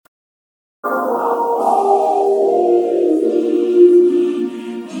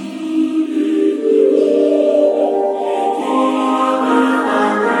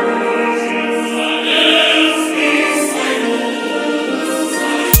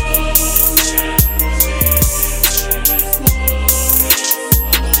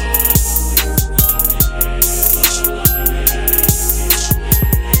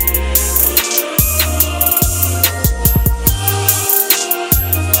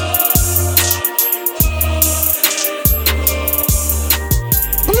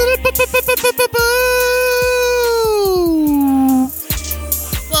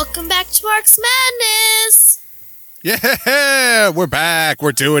Yeah, we're back.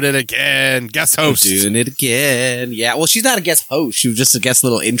 We're doing it again. Guest host. We're doing it again. Yeah, well, she's not a guest host. She was just a guest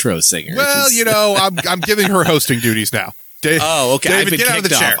little intro singer. Well, you know, I'm giving her hosting duties now. Oh, okay. David, get out of the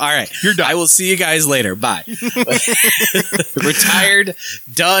chair. All right. You're done. I will see you guys later. Bye. Retired.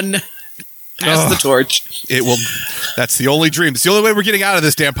 Done. Pass the torch. That's the only dream. It's the only way we're getting out of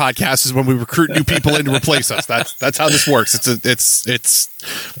this damn podcast is when we recruit new people in to replace us. That's how this works.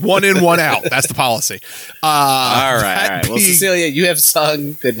 It's one in, one out. That's the policy. All right. Well, Cecilia, you have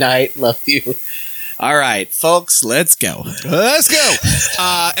sung. Good night. Love you. All right, folks, let's go. Let's go.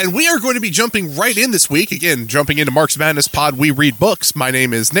 And we are going to be jumping right in this week. Again, jumping into Mark's Madness Pod, We Read Books. My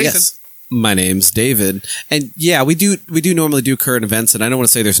name is Nathan. Yes. My name's David. And yeah, we do normally do current events, and I don't want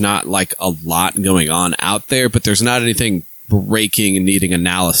to say there's not like a lot going on out there, but there's not anything breaking and needing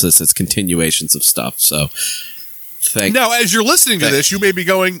analysis. It's continuations of stuff. So now, as you're listening to this, you may be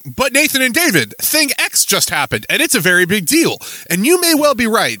going, but Nathan and David, Thing X just happened, and it's a very big deal. And you may well be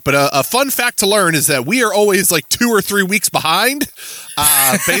right, but a fun fact to learn is that we are always like 2 or 3 weeks behind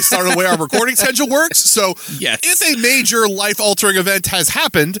based on the way our recording schedule works. So if a major life-altering event has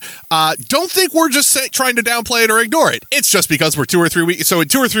happened, don't think we're just trying to downplay it or ignore it. It's just because we're 2 or 3 weeks. So in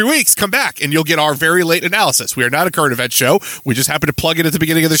 2 or 3 weeks, come back, and you'll get our very late analysis. We are not a current event show. We just happen to plug it at the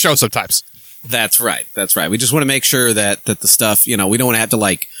beginning of the show sometimes. That's right. We just want to make sure that the stuff, we don't want to have to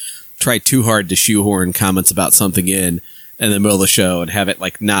like try too hard to shoehorn comments about something in the middle of the show and have it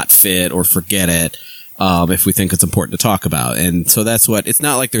like not fit or forget it if we think it's important to talk about. And so that's it's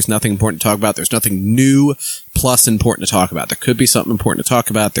not like there's nothing important to talk about. There's nothing new plus important to talk about. There could be something important to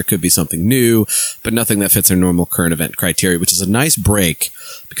talk about. There could be something new, but nothing that fits our normal current event criteria, which is a nice break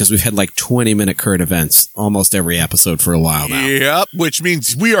because we've had like 20-minute current events almost every episode for a while now. Yep, which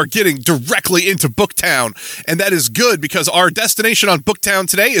means we are getting directly into Booktown, and that is good because our destination on Booktown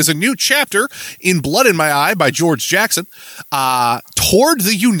today is a new chapter in Blood in My Eye by George Jackson, Toward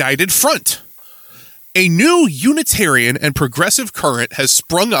the United Front. A new Unitarian and progressive current has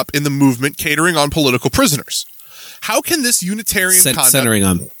sprung up in the movement catering on political prisoners. How can this Unitarian conduct...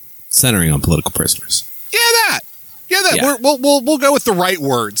 Centering on political prisoners. Yeah. We'll go with the right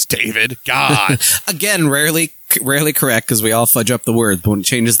words, David. God. Again, rarely correct because we all fudge up the words, but when it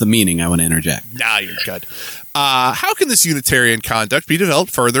changes the meaning, I want to interject. Nah, you're good. How can this Unitarian conduct be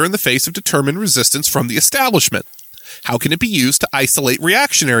developed further in the face of determined resistance from the establishment? How can it be used to isolate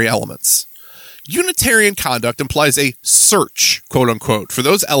reactionary elements? Unitarian conduct implies a search, quote unquote, for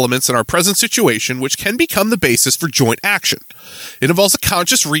those elements in our present situation which can become the basis for joint action. It involves a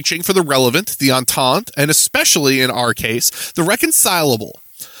conscious reaching for the relevant, the entente, and especially in our case, the reconcilable.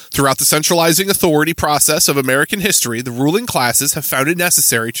 Throughout the centralizing authority process of American history, the ruling classes have found it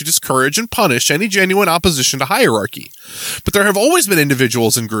necessary to discourage and punish any genuine opposition to hierarchy. But there have always been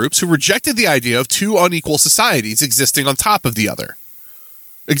individuals and groups who rejected the idea of two unequal societies existing one on top of the other.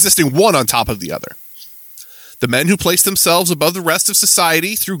 The men who placed themselves above the rest of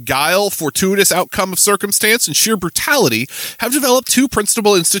society through guile, fortuitous outcome of circumstance, and sheer brutality have developed two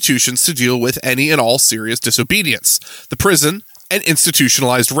principal institutions to deal with any and all serious disobedience: the prison and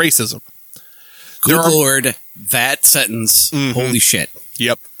institutionalized racism. Good Lord, that sentence. Mm-hmm. Holy shit.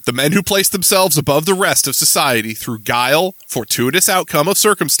 Yep. The men who placed themselves above the rest of society through guile, fortuitous outcome of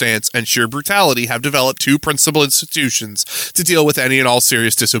circumstance, and sheer brutality have developed two principal institutions to deal with any and all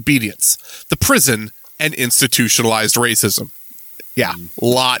serious disobedience: the prison and institutionalized racism. Yeah, a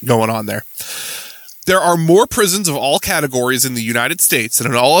lot going on there. There are more prisons of all categories in the United States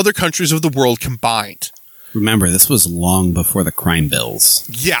than in all other countries of the world combined. Remember, this was long before the crime bills.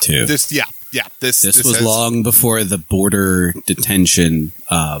 Yeah, too. This was long before the border detention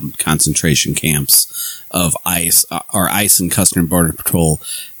concentration camps of ICE and Customs and Border Patrol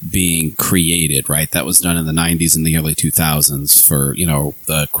being created, right? That was done in the 90s and the early 2000s for,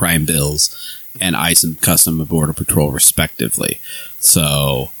 the crime bills and ICE and Customs and Border Patrol respectively.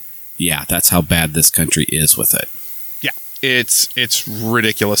 So, yeah, that's how bad this country is with it. Yeah, it's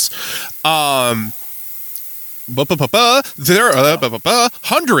ridiculous.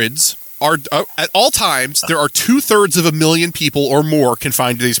 Hundreds are at all times. There are 2/3 of a million people or more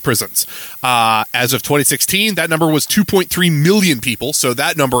confined to these prisons. As of 2016, that number was 2.3 million people. So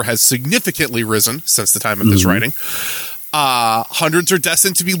that number has significantly risen since the time of this writing. Hundreds are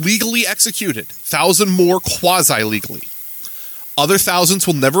destined to be legally executed. 1,000 more quasi-legally. Other thousands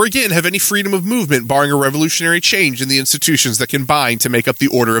will never again have any freedom of movement, barring a revolutionary change in the institutions that combine to make up the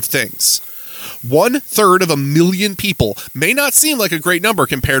order of things. 1/3 of 1 million people may not seem like a great number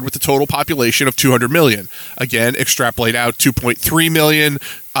compared with the total population of 200 million. Again, extrapolate out 2.3 million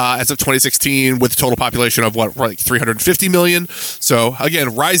as of 2016 with a total population of like 350 million. So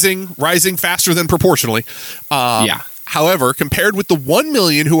again, rising faster than proportionally. However, compared with the 1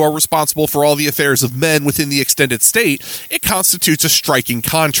 million who are responsible for all the affairs of men within the extended state, it constitutes a striking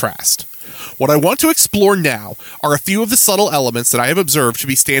contrast. What I want to explore now are a few of the subtle elements that I have observed to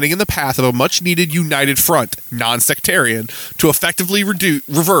be standing in the path of a much-needed united front, non-sectarian, to effectively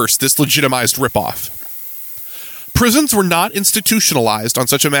reverse this legitimized ripoff. Prisons were not institutionalized on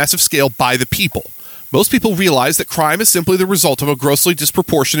such a massive scale by the people. Most people realize that crime is simply the result of a grossly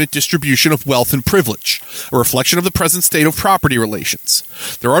disproportionate distribution of wealth and privilege, a reflection of the present state of property relations.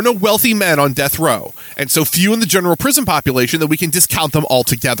 There are no wealthy men on death row, and so few in the general prison population that we can discount them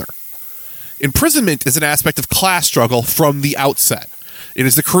altogether. Imprisonment is an aspect of class struggle from the outset. It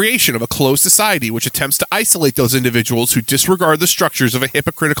is the creation of a closed society which attempts to isolate those individuals who disregard the structures of a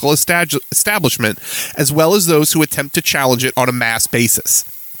hypocritical establishment, as well as those who attempt to challenge it on a mass basis.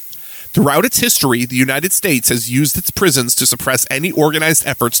 Throughout its history, the United States has used its prisons to suppress any organized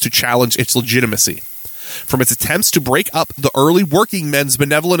efforts to challenge its legitimacy. From its attempts to break up the early Working Men's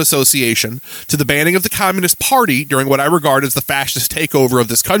Benevolent Association, to the banning of the Communist Party during what I regard as the fascist takeover of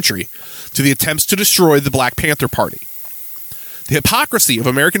this country, to the attempts to destroy the Black Panther Party. The hypocrisy of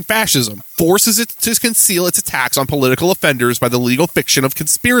American fascism forces it to conceal its attacks on political offenders by the legal fiction of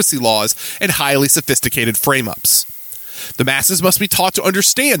conspiracy laws and highly sophisticated frame-ups. The masses must be taught to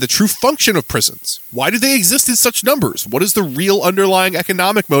understand the true function of prisons. Why do they exist in such numbers? What is the real underlying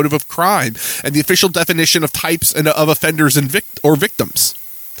economic motive of crime and the official definition of types and of offenders and victims?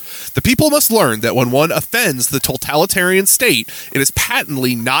 The people must learn that when one offends the totalitarian state, it is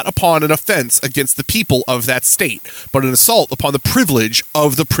patently not upon an offense against the people of that state, but an assault upon the privilege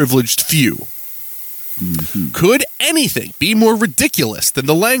of the privileged few. Mm-hmm. Could anything be more ridiculous than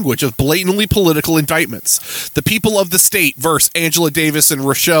the language of blatantly political indictments? The people of the state versus Angela Davis and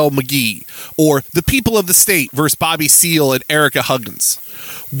Rochelle McGee, or the people of the state versus Bobby Seale and Erica Huggins.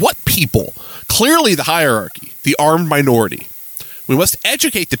 What people? Clearly the hierarchy, the armed minority. We must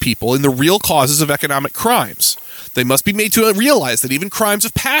educate the people in the real causes of economic crimes. They must be made to realize that even crimes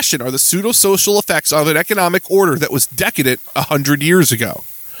of passion are the pseudo-social effects of an economic order that was decadent 100 years ago.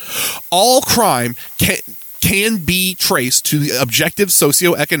 All crime can be traced to the objective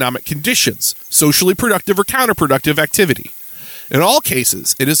socioeconomic conditions, socially productive or counterproductive activity. In all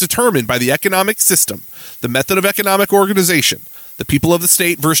cases, it is determined by the economic system, the method of economic organization. The people of the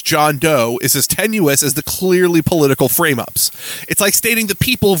state versus John Doe is as tenuous as the clearly political frame-ups. It's like stating the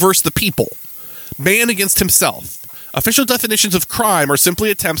people versus the people, man against himself. Official definitions of crime are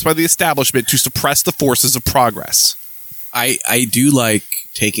simply attempts by the establishment to suppress the forces of progress. I do like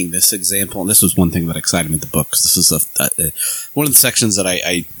taking this example, and this was one thing that excited me in the book, because this is one of the sections that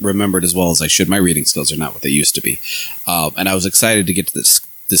I remembered as well as I should. My reading skills are not what they used to be. And I was excited to get to this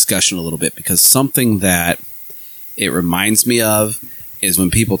discussion a little bit, because something that it reminds me of is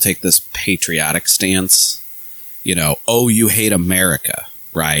when people take this patriotic stance, oh, you hate America,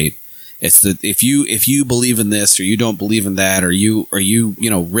 right? It's that if you believe in this or you don't believe in that, or you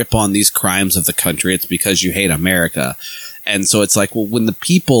rip on these crimes of the country, it's because you hate America. And so it's like, well, when the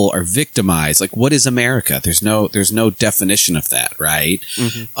people are victimized, like, what is America? There's no definition of that, right?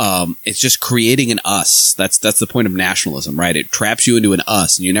 Mm-hmm. It's just creating an us. That's the point of nationalism, right? It traps you into an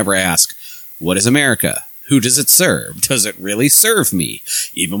us, and you never ask, what is America? Who does it serve? Does it really serve me?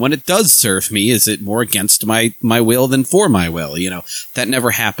 Even when it does serve me, is it more against my will than for my will? That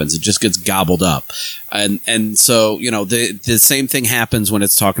never happens. It just gets gobbled up. And so, the same thing happens when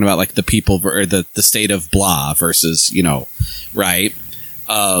it's talking about like the people or the state of blah versus, right?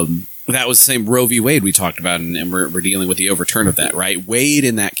 That was the same Roe v. Wade we talked about, and we're dealing with the overturn of that, right? Wade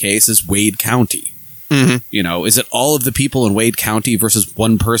in that case is Wade County. Mm-hmm. Is it all of the people in Wade County versus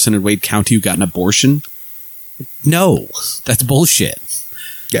one person in Wade County who got an abortion? No, that's bullshit.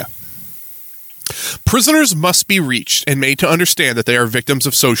 Yeah. Prisoners must be reached and made to understand that they are victims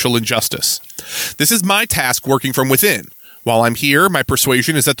of social injustice. This is my task working from within. While I'm here, my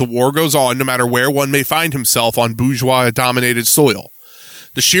persuasion is that the war goes on no matter where one may find himself on bourgeois-dominated soil.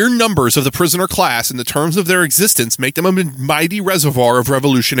 The sheer numbers of the prisoner class and the terms of their existence make them a mighty reservoir of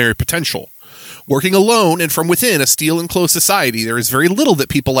revolutionary potential. Working alone and from within a steel-enclosed society, there is very little that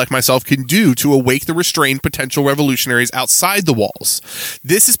people like myself can do to awake the restrained potential revolutionaries outside the walls.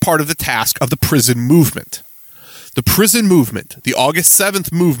 This is part of the task of the prison movement. The prison movement, the August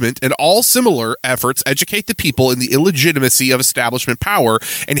 7th movement, and all similar efforts educate the people in the illegitimacy of establishment power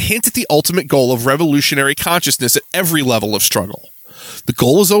and hint at the ultimate goal of revolutionary consciousness at every level of struggle. The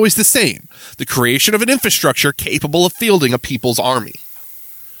goal is always the same: the creation of an infrastructure capable of fielding a people's army.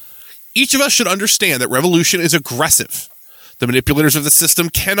 Each of us should understand that revolution is aggressive. The manipulators of the system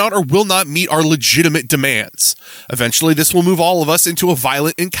cannot or will not meet our legitimate demands. Eventually, this will move all of us into a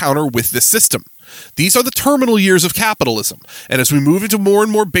violent encounter with the system. These are the terminal years of capitalism, and as we move into more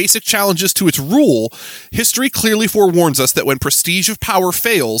and more basic challenges to its rule, history clearly forewarns us that when prestige of power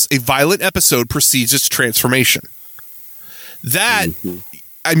fails, a violent episode precedes its transformation. That,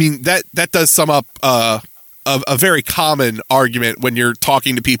 I mean, that does sum up a very common argument when you're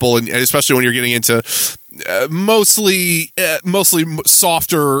talking to people, and especially when you're getting into mostly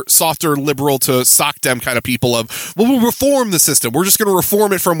softer liberal to sock dem kind of people of, well, we'll reform the system. We're just going to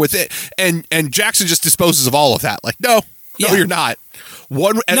reform it from within. And Jackson just disposes of all of that. Like, no, you're not. At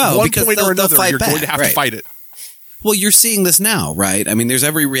one point or another, you're going to have to fight it. Well, you're seeing this now, right? I mean, there's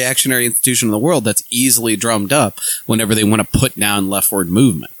every reactionary institution in the world that's easily drummed up whenever they want to put down leftward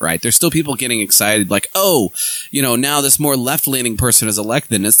movement, right? There's still people getting excited like, oh, now this more left-leaning person is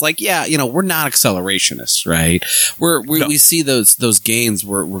elected. And it's like, yeah, we're not accelerationists, right? We see those gains.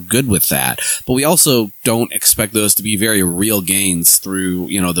 We're good with that. But we also don't expect those to be very real gains through,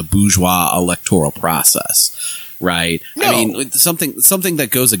 the bourgeois electoral process. Right. No. I mean, something that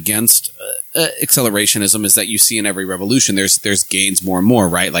goes against accelerationism is that you see in every revolution, there's gains more and more,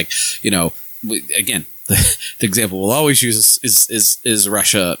 right? Like, again, the example we'll always use is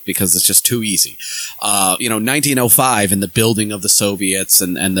Russia because it's just too easy. 1905 and the building of the Soviets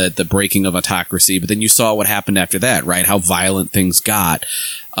and the breaking of autocracy. But then you saw what happened after that, right? How violent things got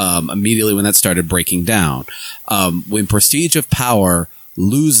immediately when that started breaking down. When prestige of power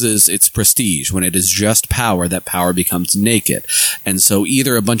loses its prestige, when it is just power, that power becomes naked. And so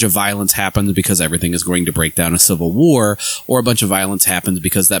either a bunch of violence happens because everything is going to break down a civil war, or a bunch of violence happens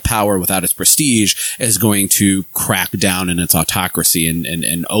because that power without its prestige is going to crack down in its autocracy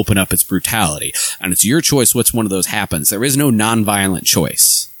and open up its brutality. And it's your choice which one of those happens. There is no nonviolent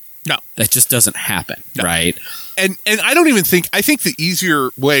choice. No. That just doesn't happen, right? And I don't even think, I think the easier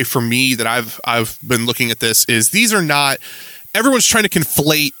way for me that I've been looking at this is these are not, everyone's trying to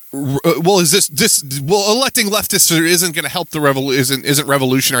conflate. Well, is this? Well, electing leftists isn't going to help the isn't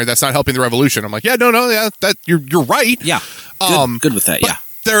revolutionary. That's not helping the revolution. I'm like, yeah, no, that you're right. Yeah, good with that. Yeah,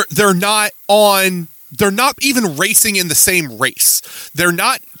 they're not on. They're not even racing in the same race. They're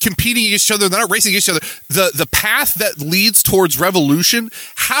not competing against each other. They're not racing against each other. The path that leads towards revolution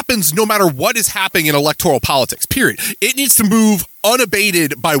happens no matter what is happening in electoral politics, period. It needs to move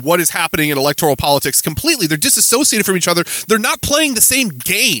unabated by what is happening in electoral politics completely. They're disassociated from each other. They're not playing the same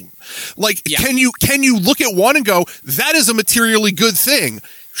game. Like, can you look at one and go, that is a materially good thing?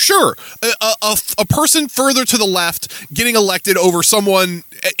 Sure, a person further to the left getting elected over someone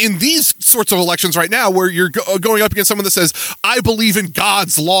in these sorts of elections right now where you're going up against someone that says, I believe in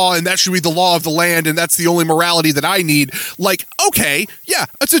God's law and that should be the law of the land and that's the only morality that I need. Like, okay, yeah,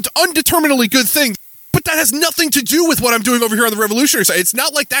 it's an undeterminedly good thing. But that has nothing to do with what I'm doing over here on the revolutionary side. It's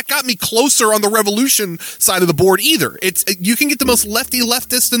not like that got me closer on the revolution side of the board either. You can get the most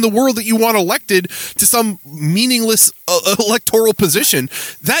leftist in the world that you want elected to some meaningless electoral position.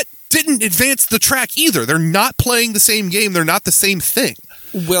 That didn't advance the track either. They're not playing the same game. They're not the same thing.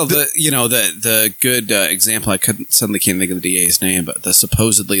 Well, the good example, I suddenly can't think of the DA's name, but the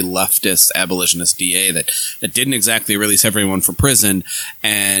supposedly leftist abolitionist DA that didn't exactly release everyone from prison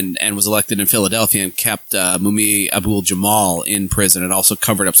and was elected in Philadelphia and kept Mumia Abu-Jamal in prison and also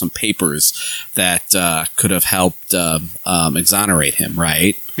covered up some papers that could have helped exonerate him,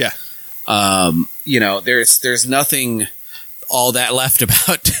 right? Yeah. There's nothing all that left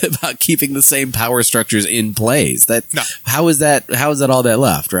about keeping the same power structures in place. How is that all that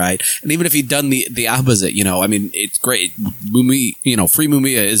left, right? And even if he'd done the opposite, I mean, it's great. Mumia, Free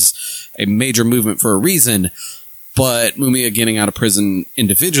Mumia is a major movement for a reason, but Mumia getting out of prison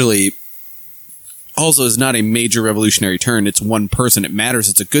individually also is not a major revolutionary turn. It's one person. It matters.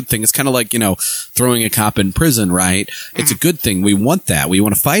 It's a good thing. It's kind of like, throwing a cop in prison, right? It's a good thing. We want that. We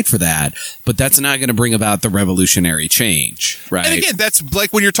want to fight for that. But that's not going to bring about the revolutionary change, right? And again, that's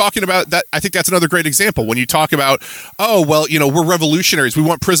like when you're talking about that. I think that's another great example. When you talk about, we're revolutionaries. We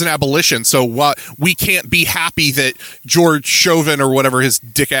want prison abolition. So we can't be happy that George Chauvin or whatever his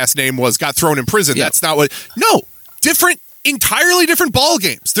dick-ass name was got thrown in prison. Yeah. That's not what... No. Entirely different ball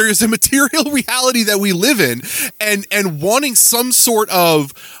games. There is a material reality that we live in, and wanting some sort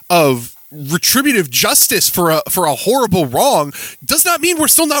of retributive justice for a horrible wrong does not mean we're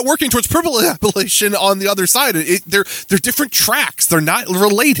still not working towards privilege abolition on the other side. They're different tracks. They're not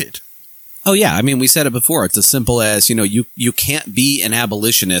related. Oh, yeah. I mean, we said it before. It's as simple as, you can't be an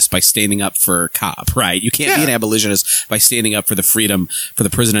abolitionist by standing up for COP, right? You can't be an abolitionist by standing up for the freedom for the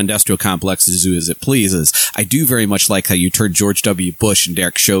prison industrial complex to do as it pleases. I do very much like how you turned George W. Bush and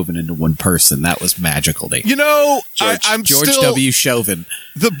Derek Chauvin into one person. That was magical. I'm George still, W. Chauvin.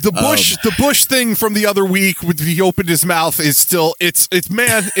 The Bush thing from the other week when he opened his mouth is still it's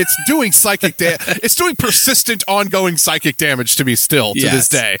doing psychic it's doing persistent ongoing psychic damage to me still to this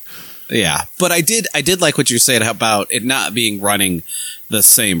day. Yeah, but I did like what you said about it not being running the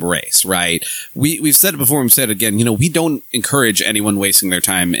same race, right? We've said it before, we've said it again, we don't encourage anyone wasting their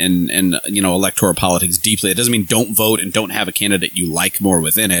time in electoral politics deeply. It doesn't mean don't vote and don't have a candidate you like more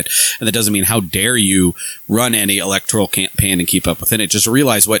within it. And that doesn't mean how dare you run any electoral campaign and keep up within it. Just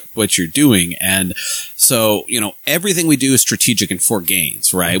realize what you're doing. And so, everything we do is strategic and for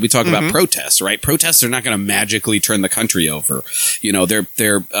gains, right? We talk about protests, right? Protests are not going to magically turn the country over.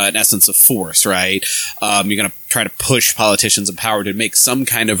 They're in essence a force, right? You're going to try to push politicians in power to make some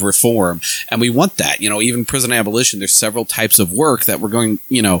kind of reform. And we want that. Even prison abolition, there's several types of work that we're going,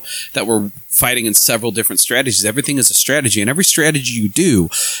 that we're fighting in several different strategies. Everything is a strategy, and every strategy you do,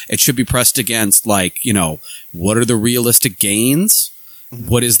 it should be pressed against, what are the realistic gains?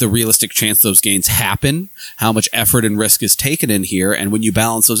 What is the realistic chance those gains happen? How much effort and risk is taken in here? And when you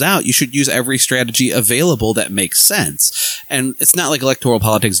balance those out, you should use every strategy available that makes sense. And it's not like electoral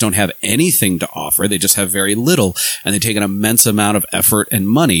politics don't have anything to offer. They just have very little, and they take an immense amount of effort and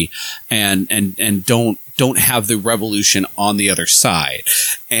money and don't have the revolution on the other side.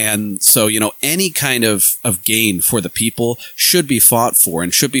 And so, any kind of gain for the people should be fought for,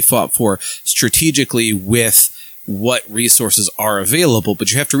 and should be fought for strategically with what resources are available.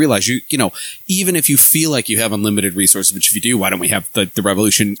 But you have to realize, even if you feel like you have unlimited resources, which if you do, why don't we have the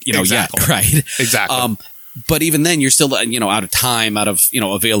revolution, exactly. yet, right? Exactly. But even then, you're still, out of time, out of,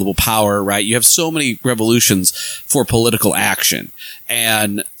 available power, right? You have so many revolutions for political action.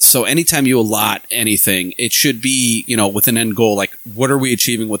 And so anytime you allot anything, it should be, with an end goal, like, what are we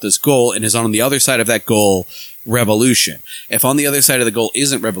achieving with this goal? And is on the other side of that goal revolution? If on the other side of the goal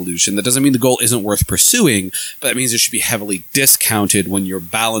isn't revolution, that doesn't mean the goal isn't worth pursuing, but that means it should be heavily discounted when you're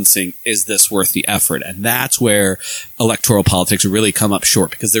balancing, is this worth the effort? And that's where electoral politics really come up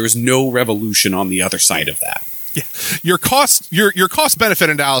short, because there is no revolution on the other side of that. Yeah. Your cost benefit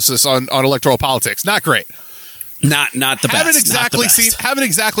analysis on electoral politics, not great. Not the best. Haven't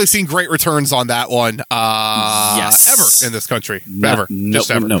exactly seen great returns on that one ever in this country. Ever.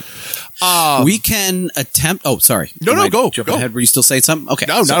 We can attempt. Oh, sorry. Go ahead. Were you still saying something? Okay.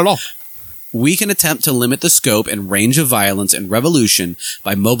 No, not at all. We can attempt to limit the scope and range of violence and revolution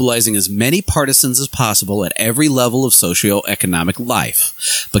by mobilizing as many partisans as possible at every level of socio-economic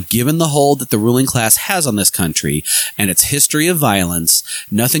life. But given the hold that the ruling class has on this country and its history of violence,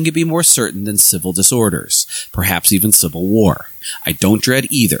 nothing could be more certain than civil disorders, perhaps even civil war. I don't dread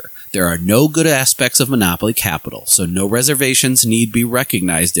either. There are no good aspects of monopoly capital, so no reservations need be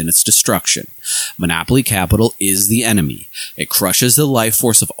recognized in its destruction. Monopoly capital is the enemy. It crushes the life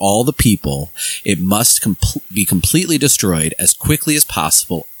force of all the people. It must be completely destroyed as quickly as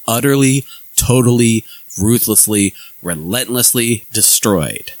possible, utterly, totally, ruthlessly, relentlessly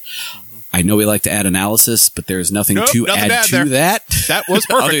destroyed. I know we like to add analysis, but there's nothing to add to that. That was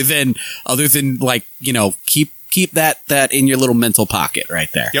perfect. other than like, keep that in your little mental pocket right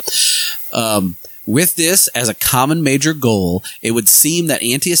there. Yep. With this as a common major goal, it would seem that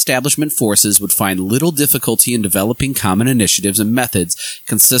anti-establishment forces would find little difficulty in developing common initiatives and methods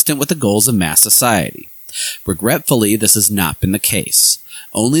consistent with the goals of mass society. Regretfully, this has not been the case.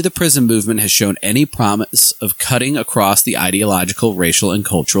 Only the prison movement has shown any promise of cutting across the ideological, racial, and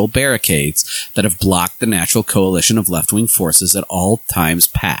cultural barricades that have blocked the natural coalition of left-wing forces at all times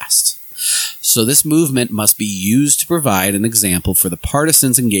past. So this movement must be used to provide an example for the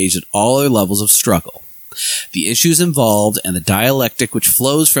partisans engaged at all other levels of struggle. The issues involved and the dialectic which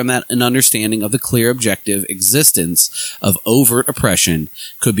flows from that an understanding of the clear objective existence of overt oppression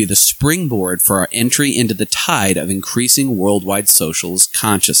could be the springboard for our entry into the tide of increasing worldwide socialist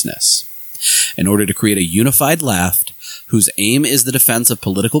consciousness. In order to create a unified left, whose aim is the defense of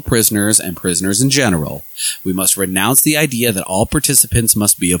political prisoners and prisoners in general, we must renounce the idea that all participants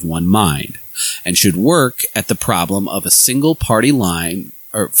must be of one mind, and should work at the problem of a single party line,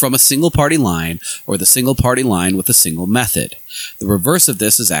 or from a single party line, or the single party line with a single method. The reverse of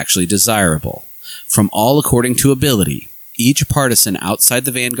this is actually desirable. From all according to ability, each partisan outside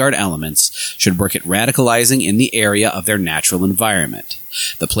the vanguard elements should work at radicalizing in the area of their natural environment,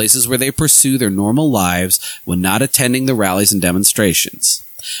 the places where they pursue their normal lives when not attending the rallies and demonstrations.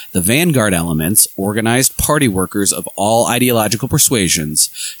 The vanguard elements, organized party workers of all ideological persuasions,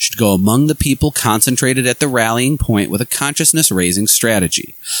 should go among the people concentrated at the rallying point with a consciousness-raising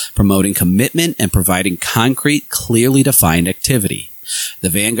strategy, promoting commitment and providing concrete, clearly defined activity. The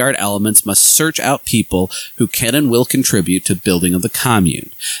vanguard elements must search out people who can and will contribute to building of the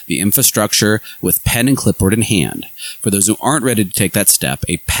commune, the infrastructure, with pen and clipboard in hand. For those who aren't ready to take that step,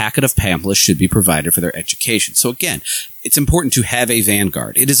 a packet of pamphlets should be provided for their education. So again, it's important to have a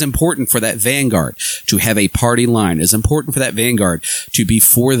vanguard. It is important for that vanguard to have a party line. It is important for that vanguard to be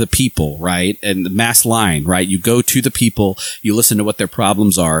for the people, right? And the mass line, right? You go to the people, you listen to what their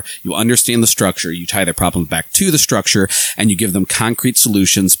problems are, you understand the structure, you tie their problems back to the structure, and you give them concrete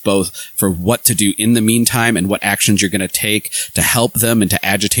solutions both for what to do in the meantime and what actions you're going to take to help them and to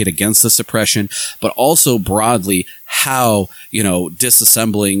agitate against the suppression, but also broadly how,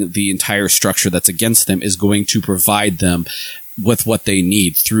 disassembling the entire structure that's against them is going to provide them with what they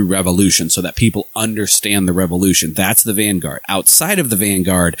need through revolution so that people understand the revolution. That's the vanguard. Outside of the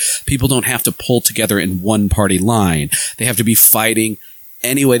vanguard, people don't have to pull together in one party line. They have to be fighting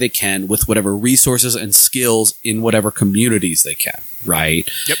any way they can with whatever resources and skills in whatever communities they can, right?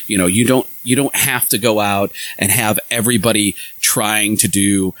 Yep. You don't have to go out and have everybody trying to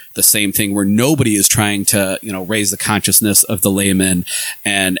do the same thing where nobody is trying to, raise the consciousness of the layman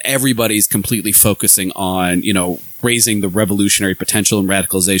and everybody's completely focusing on, raising the revolutionary potential and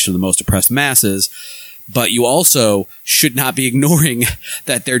radicalization of the most oppressed masses. But you also should not be ignoring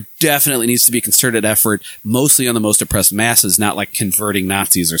that there definitely needs to be a concerted effort, mostly on the most oppressed masses, not like converting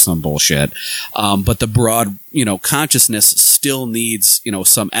Nazis or some bullshit. But the broad, consciousness still needs,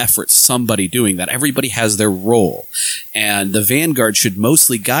 some effort, somebody doing that. Everybody has their role. And the vanguard should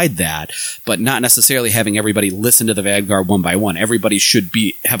mostly guide that, but not necessarily having everybody listen to the vanguard one by one. Everybody should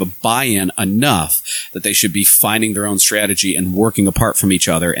have a buy-in enough that they should be finding their own strategy and working apart from each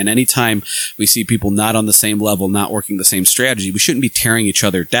other. And anytime we see people not on the same level, not working the same strategy, we shouldn't be tearing each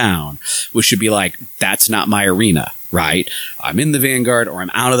other down. We should be like, that's not my arena, right? I'm in the vanguard or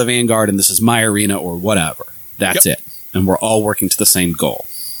I'm out of the vanguard and this is my arena or whatever. That's it. And we're all working to the same goal.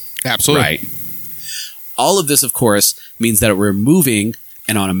 Absolutely. Right. All of this, of course, means that we're moving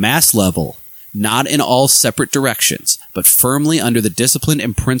and on a mass level, not in all separate directions, but firmly under the discipline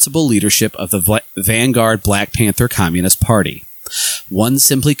and principled leadership of the vanguard Black Panther Communist Party. One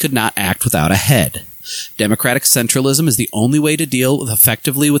simply could not act without a head. Democratic centralism is the only way to deal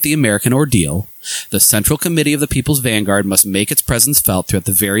effectively with the American ordeal. The Central Committee of the People's Vanguard must make its presence felt throughout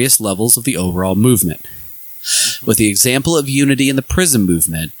the various levels of the overall movement. With the example of unity in the prison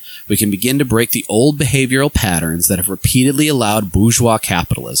movement, we can begin to break the old behavioral patterns that have repeatedly allowed bourgeois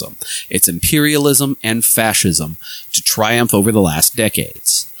capitalism, its imperialism and fascism, to triumph over the last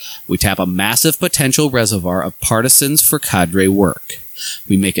decades. We tap a massive potential reservoir of partisans for cadre work.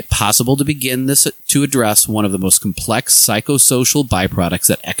 We make it possible to begin to address one of the most complex psychosocial byproducts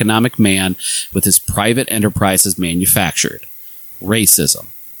that economic man with his private enterprise has manufactured: racism.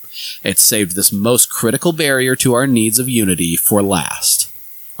 It saved this most critical barrier to our needs of unity for last.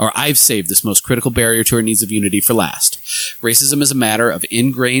 Or I've saved this most critical barrier to our needs of unity for last. Racism is a matter of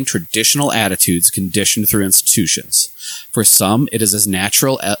ingrained traditional attitudes conditioned through institutions. For some, it is as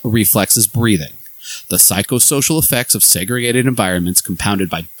natural a reflex as breathing. The psychosocial effects of segregated environments compounded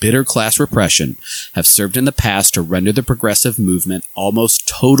by bitter class repression have served in the past to render the progressive movement almost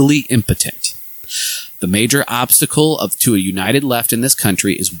totally impotent. The major obstacle to a united left in this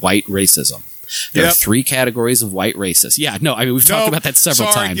country is white racism. There are three categories of white racists. Yeah, no, I mean, we've talked about that several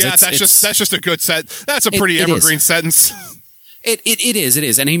times. Yeah, that's just a good set. That's a pretty evergreen sentence. It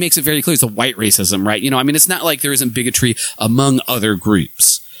is. And he makes it very clear it's a white racism, right? It's not like there isn't bigotry among other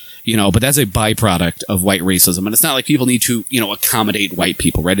groups, but that's a byproduct of white racism. And it's not like people need to, accommodate white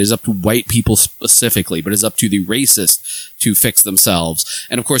people, right? It is up to white people specifically, but it's up to the racist to fix themselves.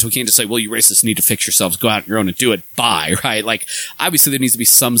 And of course, we can't just say, well, you racists need to fix yourselves, go out on your own and do it. Bye, right? Like, obviously there needs to be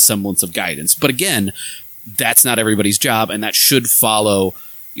some semblance of guidance. But again, that's not everybody's job, and that should follow,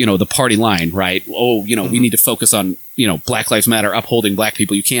 the party line, right? Oh, we need to focus on, Black Lives Matter, upholding black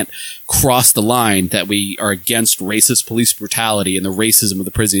people. You can't cross the line that we are against racist police brutality and the racism of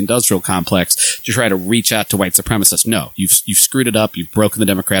the prison industrial complex to try to reach out to white supremacists. No, you've screwed it up. You've broken the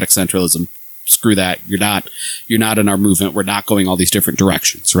democratic centralism. Screw that. You're not in our movement. We're not going all these different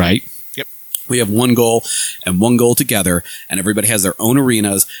directions, right? Yep. We have one goal and one goal together, and everybody has their own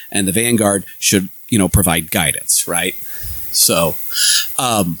arenas, and the vanguard should, provide guidance, right? So,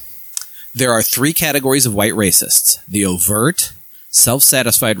 there are three categories of white racists: the overt,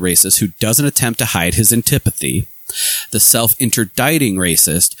 self-satisfied racist who doesn't attempt to hide his antipathy, the self-interdicting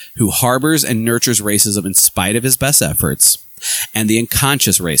racist who harbors and nurtures racism in spite of his best efforts, and the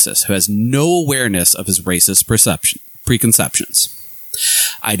unconscious racist who has no awareness of his racist preconceptions.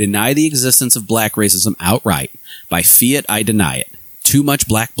 I deny the existence of black racism outright. By fiat, I deny it. Too much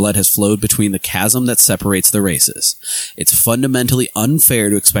black blood has flowed between the chasm that separates the races. It's fundamentally unfair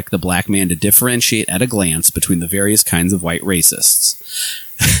to expect the black man to differentiate at a glance between the various kinds of white racists.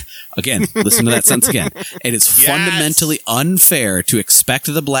 Again, listen to that sentence again. It is fundamentally unfair to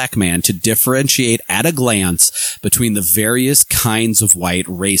expect the black man to differentiate at a glance between the various kinds of white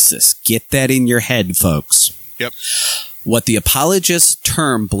racists. Get that in your head, folks. Yep. What the apologists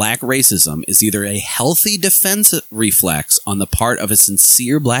term black racism is either a healthy defense reflex on the part of a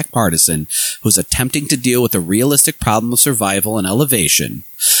sincere black partisan who's attempting to deal with the realistic problem of survival and elevation,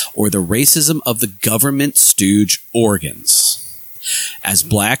 or the racism of the government stooge organs. As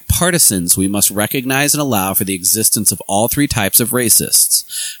black partisans, we must recognize and allow for the existence of all three types of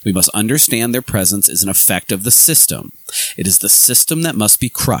racists. We must understand their presence is an effect of the system. It is the system that must be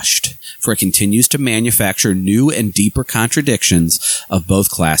crushed, for it continues to manufacture new and deeper contradictions of both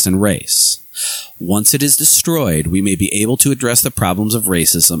class and race. Once it is destroyed, we may be able to address the problems of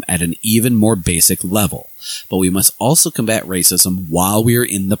racism at an even more basic level, but we must also combat racism while we are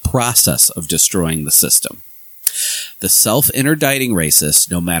in the process of destroying the system. The self-interdicting racist,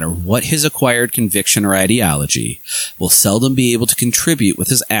 no matter what his acquired conviction or ideology, will seldom be able to contribute with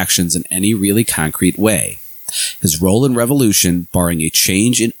his actions in any really concrete way. His role in revolution, barring a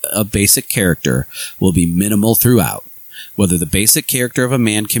change in a basic character, will be minimal throughout. Whether the basic character of a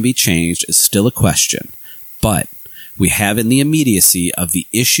man can be changed is still a question, but we have in the immediacy of the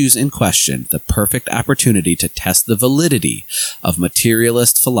issues in question the perfect opportunity to test the validity of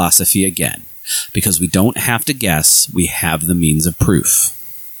materialist philosophy again. Because we don't have to guess, we have the means of proof.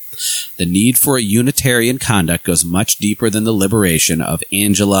 The need for a Unitarian conduct goes much deeper than the liberation of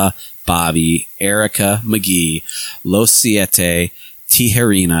Angela, Bobby, Erica, McGee, Los Siete,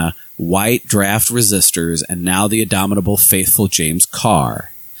 Tijerina, white draft resistors, and now the indomitable faithful James Carr.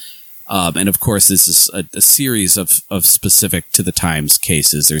 And of course, this is a series of specific to the times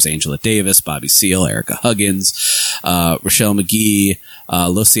cases. There's Angela Davis, Bobby Seale, Erica Huggins, Rochelle McGee,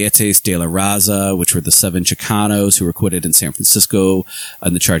 Los Sietes de la Raza, which were the 7 Chicanos who were acquitted in San Francisco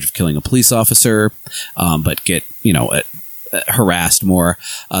on the charge of killing a police officer, but get, harassed more.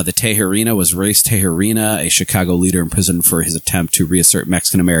 The Tejerina was Race Tejerina, a Chicago leader imprisoned for his attempt to reassert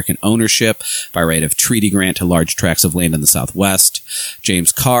Mexican-American ownership by right of treaty grant to large tracts of land in the Southwest.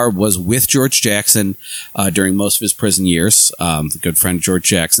 James Carr was with George Jackson during most of his prison years, the good friend George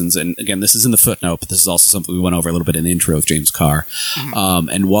Jackson's. And again, this is in the footnote, but this is also something we went over a little bit in the intro of James Carr.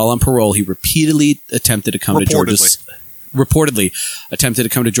 And while on parole, he repeatedly attempted to come to George's... reportedly attempted to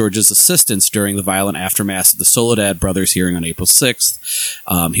come to George's assistance during the violent aftermath of the Soledad brothers hearing on April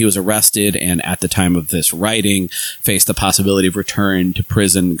 6th. He was arrested and at the time of this writing faced the possibility of return to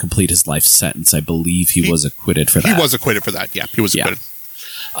prison and complete his life sentence. I believe he was acquitted for that. He was acquitted for that. Yeah, he was acquitted.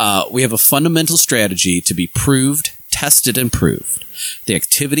 We have a fundamental strategy to be proved, tested, and proved. The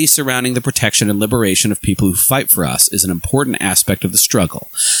activity surrounding the protection and liberation of people who fight for us is an important aspect of the struggle,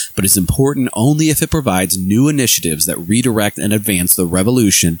 but is important only if it provides new initiatives that redirect and advance the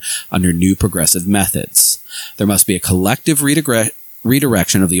revolution under new progressive methods. There must be a collective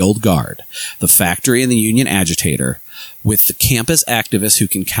redirection of the old guard, the factory and the union agitator, with the campus activists who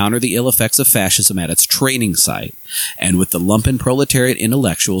can counter the ill effects of fascism at its training site, and with the lumpen proletariat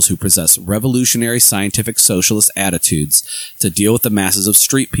intellectuals who possess revolutionary scientific socialist attitudes to deal with the masses of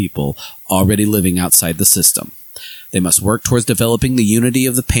street people already living outside the system. They must work towards developing the unity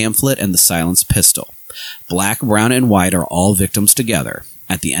of the pamphlet and the silenced pistol. Black, brown, and white are all victims together.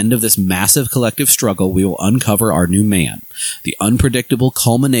 At the end of this massive collective struggle, we will uncover our new man, the unpredictable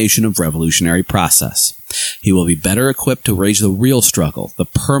culmination of revolutionary process. He will be better equipped to wage the real struggle, the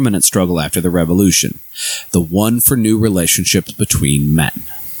permanent struggle after the revolution, the one for new relationships between men.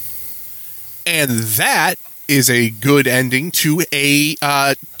 And that is a good ending to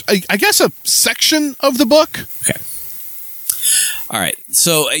I guess a section of the book. Okay. All right.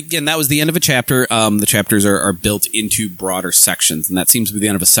 So, again, that was the end of a chapter. The chapters are built into broader sections, and that seems to be the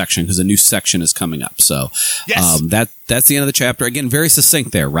end of a section because a new section is coming up. So, yes. That's the end of the chapter. Again, very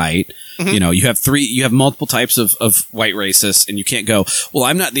succinct there, right? Mm-hmm. You have multiple types of white racists, and you can't go, well,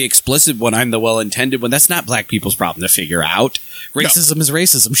 I'm not the explicit one, I'm the well-intended one. That's not black people's problem to figure out. Racism is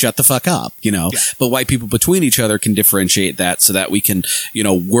racism. Shut the fuck up, Yeah. But white people between each other can differentiate that so that we can,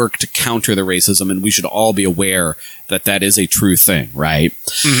 work to counter the racism, and we should all be aware that that is a true thing, right?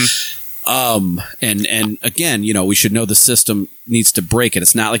 Mm-hmm. And again, we should know the system needs to break it.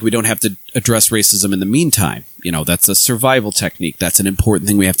 It's not like we don't have to address racism in the meantime. That's a survival technique. That's an important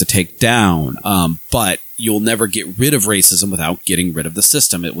thing we have to take down. But you'll never get rid of racism without getting rid of the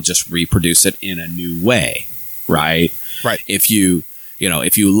system. It will just reproduce it in a new way. Right. Right. If you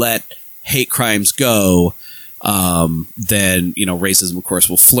let hate crimes go, then, racism, of course,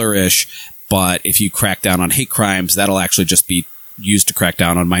 will flourish. But if you crack down on hate crimes, that'll actually just be used to crack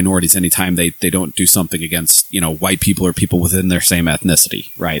down on minorities anytime they don't do something against, white people or people within their same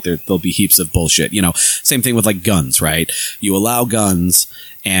ethnicity, right? There'll be heaps of bullshit. Same thing with like guns, right? You allow guns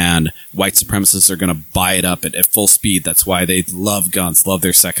and white supremacists are going to buy it up at full speed. That's why they love guns, love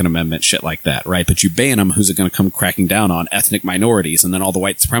their Second Amendment, shit like that, right? But you ban them, who's it going to come cracking down on? Ethnic minorities. And then all the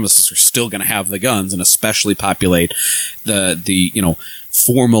white supremacists are still going to have the guns and especially populate the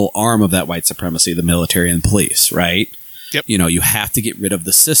formal arm of that white supremacy, the military and police, right? Yep. You have to get rid of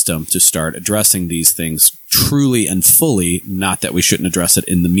the system to start addressing these things truly and fully, not that we shouldn't address it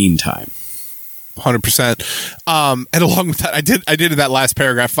in the meantime. 100%. And along with that, I did in that last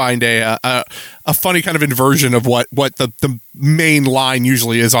paragraph find a funny kind of inversion of what the main line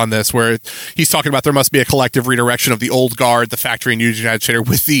usually is on this, where he's talking about there must be a collective redirection of the old guard, the factory and union agitator,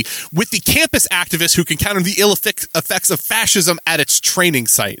 with the campus activists who can counter the ill effects of fascism at its training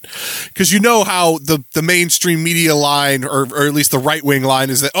site. Because how the mainstream media line, or at least the right wing line,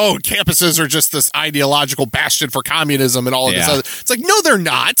 is that campuses are just this ideological bastion for communism and all of this other. It's like, no, they're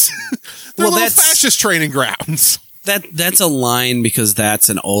not. They're little fascist training grounds. That's a line because that's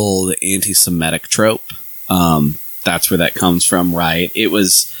an old anti-Semitic trope. That's where that comes from, right? It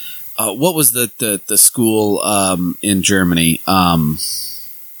was what was the school in Germany?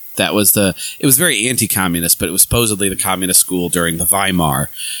 It was very anti-communist, but it was supposedly the communist school during the Weimar,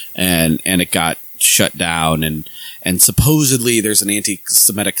 and it got shut down, and supposedly there's an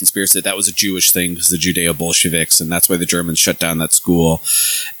anti-Semitic conspiracy that was a Jewish thing because the Judeo-Bolsheviks, and that's why the Germans shut down that school.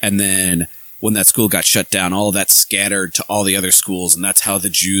 And then when that school got shut down, all of that scattered to all the other schools, and that's how the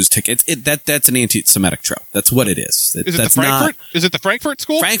Jews took it. That's an anti-Semitic trope. That's what it is. Is it the Frankfurt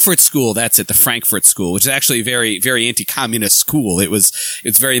school? Frankfurt school. That's it. The Frankfurt school, which is actually a very, very anti-communist school.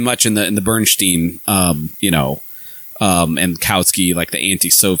 It's very much in the Bernstein, and Kautsky, like the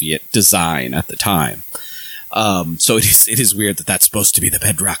anti-Soviet design at the time. So it is weird that that's supposed to be the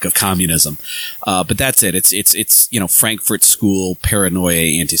bedrock of communism. But that's it. It's Frankfurt school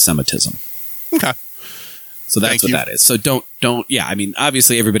paranoia anti-Semitism. Okay. So that's what that is. So don't. Yeah. I mean,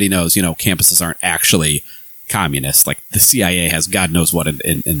 obviously everybody knows, campuses aren't actually communist. Like the CIA has God knows what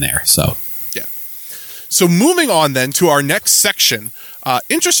in there. So. Yeah. So moving on then to our next section,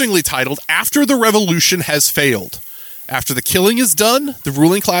 interestingly titled, After the Revolution Has Failed. After the killing is done, the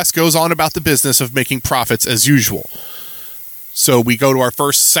ruling class goes on about the business of making profits as usual. So we go to our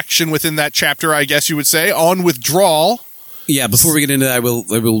first section within that chapter, I guess you would say, on withdrawal. Yeah, before we get into that, I will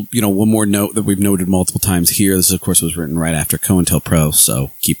one more note that we've noted multiple times here. This, of course, was written right after COINTELPRO,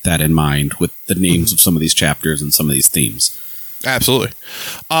 so keep that in mind with the names of some of these chapters and some of these themes. Absolutely.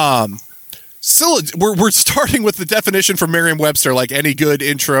 We're starting with the definition from Merriam-Webster, like any good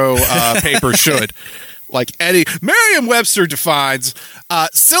intro paper should. Like Eddie, Merriam-Webster defines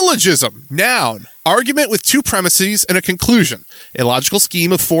syllogism, noun, argument with two premises and a conclusion, a logical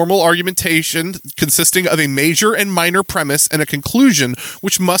scheme of formal argumentation consisting of a major and minor premise and a conclusion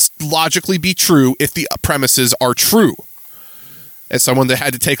which must logically be true if the premises are true. As someone that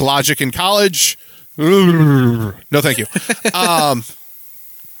had to take logic in college, no thank you.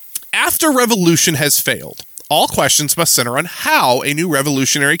 After revolution has failed, all questions must center on how a new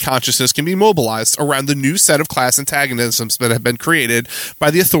revolutionary consciousness can be mobilized around the new set of class antagonisms that have been created by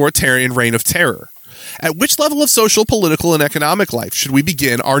the authoritarian reign of terror. At which level of social, political, and economic life should we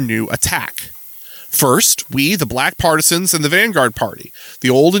begin our new attack? First, we, the black partisans and the vanguard party, the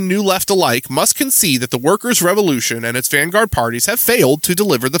old and new left alike, must concede that the workers' revolution and its vanguard parties have failed to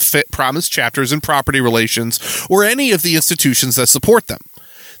deliver the promised chapters in property relations or any of the institutions that support them.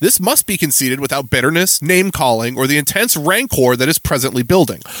 This must be conceded without bitterness, name-calling, or the intense rancor that is presently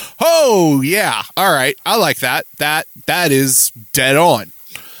building. Oh, yeah. All right. I like that. That is dead on.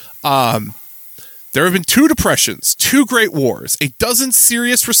 There have been 2 depressions, 2 great wars, a dozen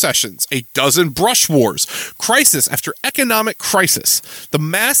serious recessions, a dozen brush wars, crisis after economic crisis. The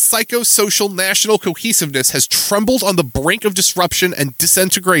mass psychosocial national cohesiveness has trembled on the brink of disruption and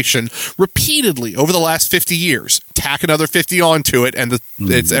disintegration repeatedly over the last 50 years. Tack another 50 onto it, and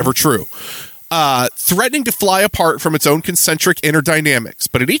it's ever true. Threatening to fly apart from its own concentric inner dynamics.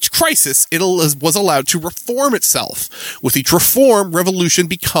 But at each crisis, it was allowed to reform itself. With each reform, revolution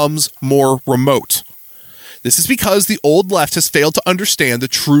becomes more remote. This is because the old left has failed to understand the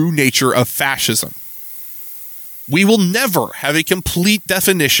true nature of fascism. We will never have a complete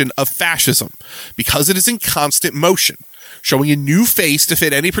definition of fascism because it is in constant motion, showing a new face to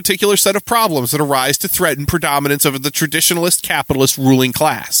fit any particular set of problems that arise to threaten predominance of the traditionalist capitalist ruling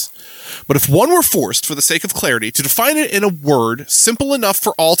class. But if one were forced, for the sake of clarity, to define it in a word simple enough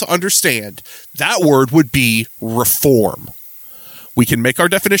for all to understand, that word would be reform. We can make our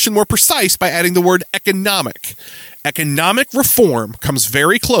definition more precise by adding the word economic. Economic reform comes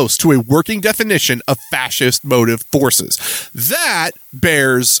very close to a working definition of fascist motive forces. That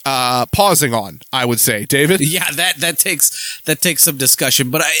bears pausing on, I would say. David? Yeah, that takes some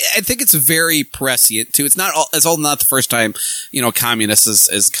discussion, but I think it's very prescient too. It's not the first time, communists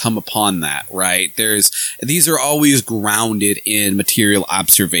has come upon that, right? These are always grounded in material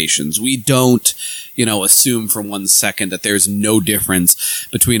observations. We don't, assume for 1 second that there's no difference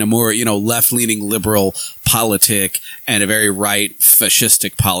between a more, left-leaning liberal politic and a very right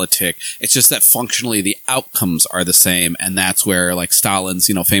fascistic politic. It's just that functionally the outcomes are the same, and that's where, like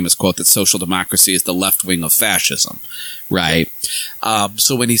Stalin's, famous quote that social democracy is the left wing of fascism, right?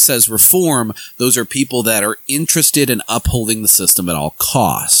 So when he says reform, those are people that are interested in upholding the system at all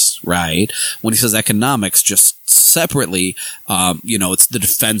costs, right? When he says economics, just separately, it's the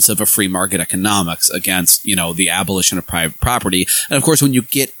defense of a free market economics against, the abolition of private property. And of course, when you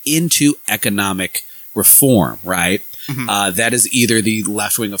get into economic reform, right? Mm-hmm. That is either the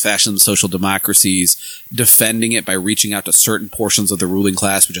left wing of fascism, social democracies, defending it by reaching out to certain portions of the ruling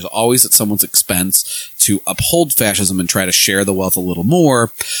class, which is always at someone's expense, to uphold fascism and try to share the wealth a little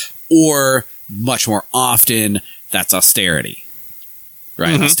more, or much more often, that's austerity.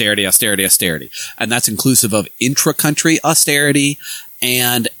 Right? Mm-hmm. Austerity. And that's inclusive of intra-country austerity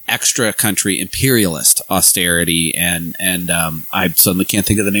and extra-country imperialist austerity. And I suddenly can't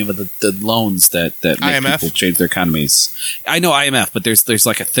think of the name of the loans that make IMF? People change their economies. I know IMF, but there's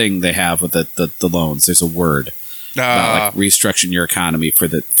like a thing they have with the loans. There's a word about like restructuring your economy for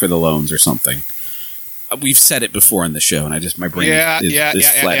the loans or something. We've said it before on the show, and my brain is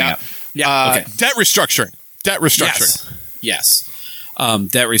flattening out. Yeah, okay. Debt restructuring. Yes.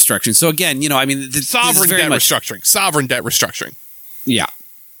 Debt restructuring. So again, sovereign debt restructuring. Yeah.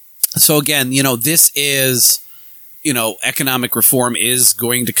 So again, this is, economic reform is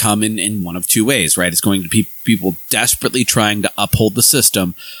going to come in one of two ways, right? It's going to be people desperately trying to uphold the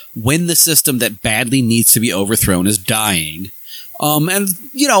system when the system that badly needs to be overthrown is dying. And,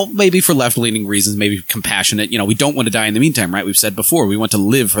 maybe for left-leaning reasons, maybe compassionate, we don't want to die in the meantime, right? We've said before, we want to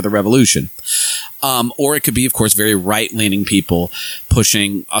live for the revolution. Or it could be, of course, very right-leaning people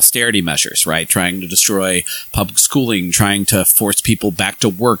pushing austerity measures, right? Trying to destroy public schooling, trying to force people back to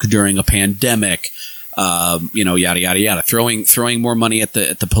work during a pandemic, yada, yada, yada. Throwing more money at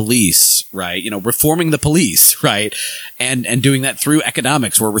the police, right? Reforming the police, right? And doing that through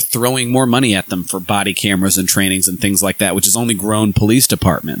economics, where we're throwing more money at them for body cameras and trainings and things like that, which has only grown police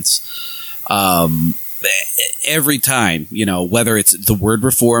departments. Every time, whether it's the word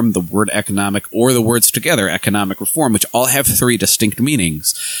reform, the word economic, or the words together, economic reform, which all have three distinct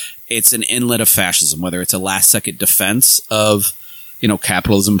meanings, it's an inlet of fascism, whether it's a last-second defense of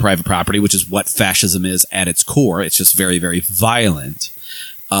capitalism, private property, which is what fascism is at its core. It's just very, very violent.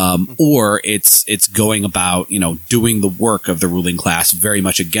 Or it's going about, doing the work of the ruling class very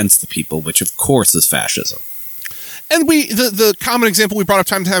much against the people, which of course is fascism. And the common example we brought up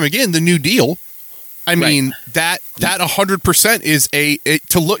time and time again, the New Deal. I mean, that 100% is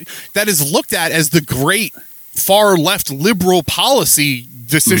that is looked at as the great far left liberal policy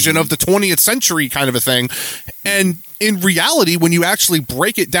decision of the 20th century kind of a thing. And in reality, when you actually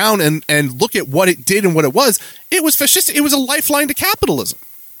break it down and look at what it did and what it was fascist. It was a lifeline to capitalism.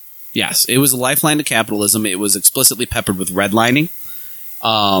 Yes, it was a lifeline to capitalism. It was explicitly peppered with redlining.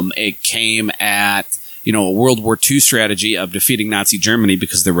 It came at a World War II strategy of defeating Nazi Germany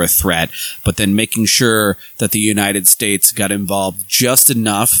because they were a threat, but then making sure that the United States got involved just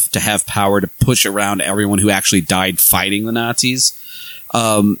enough to have power to push around everyone who actually died fighting the Nazis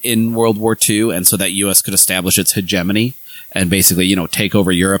in World War II, and so that U.S. could establish its hegemony and basically, take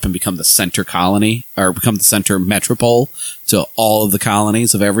over Europe and become the center colony, or become the center metropole to all of the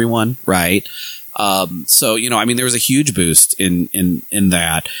colonies of everyone, right? So, there was a huge boost in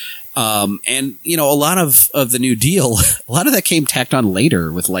that. And a lot of the New Deal, a lot of that came tacked on later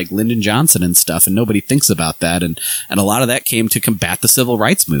with like Lyndon Johnson and stuff, and nobody thinks about that. And a lot of that came to combat the civil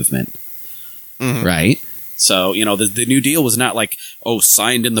rights movement, right? So, the New Deal was not like,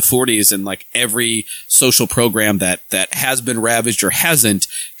 signed in the 40s and like every social program that has been ravaged or hasn't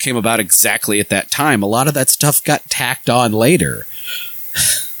came about exactly at that time. A lot of that stuff got tacked on later.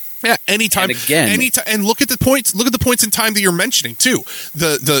 Yeah, anytime. And again, anytime, and look at the points. Look at the points in time that you're mentioning too.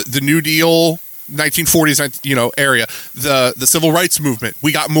 The New Deal, 1940s, area. The civil rights movement.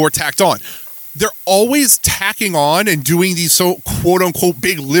 We got more tacked on. They're always tacking on and doing these quote unquote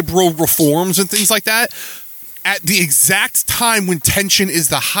big liberal reforms and things like that at the exact time when tension is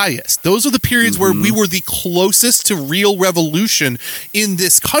the highest. Those are the periods where we were the closest to real revolution in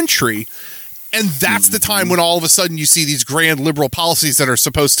this country. And that's the time when all of a sudden you see these grand liberal policies that are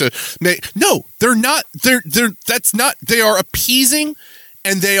supposed to make. No, they're not. That's not. They are appeasing,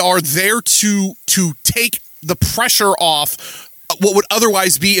 and they are there to take the pressure off what would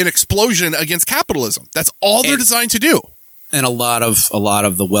otherwise be an explosion against capitalism. That's all they're designed to do. And a lot of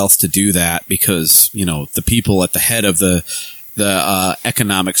the wealth to do that, because, the people at the head of the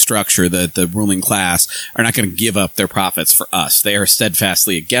economic structure, the ruling class, are not going to give up their profits for us. They are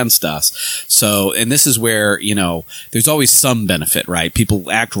steadfastly against us. So, and this is where, there's always some benefit, right? People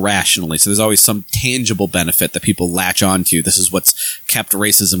act rationally. So there's always some tangible benefit that people latch onto. This is what's kept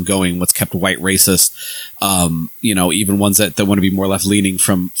racism going, what's kept white racists, even ones that want to be more left leaning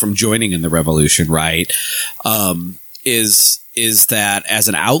from joining in the revolution, right? Is that as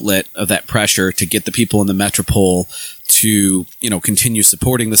an outlet of that pressure to get the people in the metropole to, continue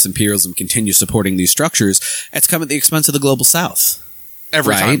supporting this imperialism, continue supporting these structures, it's come at the expense of the global South.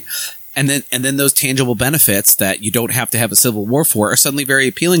 Every time. And then those tangible benefits that you don't have to have a civil war for are suddenly very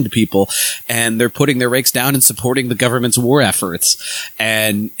appealing to people, and they're putting their rakes down and supporting the government's war efforts.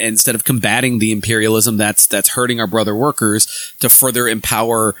 And instead of combating the imperialism that's hurting our brother workers, to further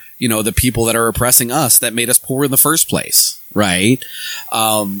empower, the people that are oppressing us, that made us poor in the first place. Right.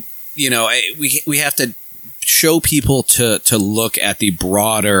 We have to show people to look at the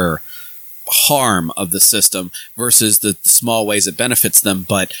broader harm of the system versus the small ways it benefits them.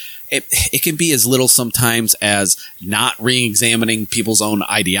 But it can be as little sometimes as not re-examining people's own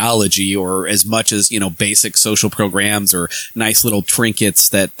ideology, or as much as, basic social programs or nice little trinkets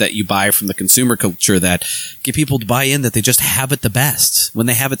that you buy from the consumer culture that get people to buy in that they just have it the best when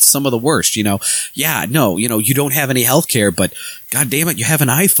they have it some of the worst. You don't have any health care, but God damn it, you have an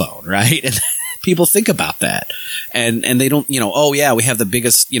iPhone, right? And people think about that, and they don't, we have the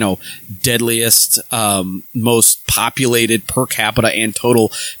biggest, deadliest, most populated per capita and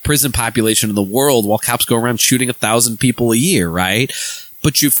total prison population in the world, while cops go around shooting 1,000 people a year, right?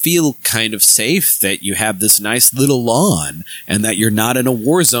 But you feel kind of safe that you have this nice little lawn and that you're not in a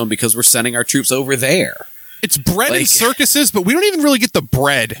war zone because we're sending our troops over there. It's bread and circuses, but we don't even really get the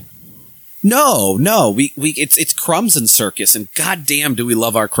bread. No, it's crumbs and circus, and goddamn do we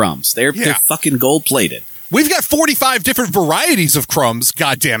love our crumbs. They're fucking gold plated. We've got 45 different varieties of crumbs,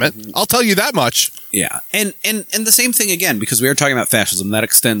 goddammit. I'll tell you that much. Yeah. And the same thing again, because we were talking about fascism, that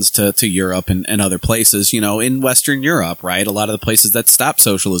extends to Europe and other places, in Western Europe, right? A lot of the places that stopped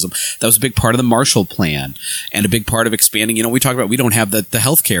socialism. That was a big part of the Marshall Plan, and a big part of expanding. We talk about, we don't have the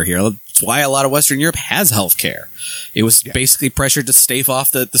healthcare here. That's why a lot of Western Europe has healthcare. It was basically pressured to stave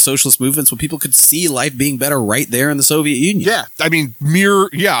off the socialist movements when people could see life being better right there in the Soviet Union. Yeah. I mean,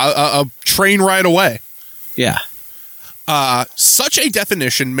 a train ride away. Yeah. Such a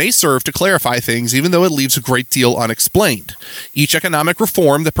definition may serve to clarify things, even though it leaves a great deal unexplained. Each economic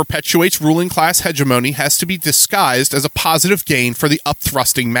reform that perpetuates ruling class hegemony has to be disguised as a positive gain for the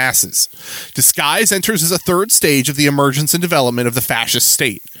upthrusting masses. Disguise enters as a third stage of the emergence and development of the fascist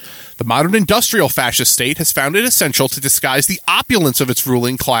state. The modern industrial fascist state has found it essential to disguise the opulence of its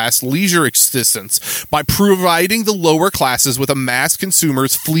ruling class leisure existence by providing the lower classes with a mass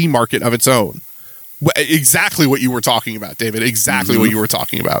consumer's flea market of its own. Exactly what you were talking about, David. Exactly what you were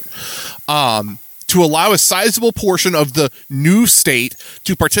talking about. To allow a sizable portion of the new state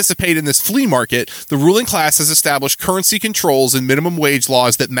to participate in this flea market, the ruling class has established currency controls and minimum wage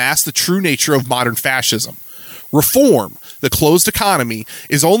laws that mask the true nature of modern fascism. Reform, the closed economy,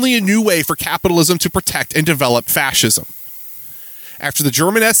 is only a new way for capitalism to protect and develop fascism. After the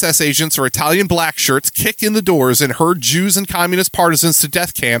German SS agents or Italian black shirts kicked in the doors and herd Jews and communist partisans to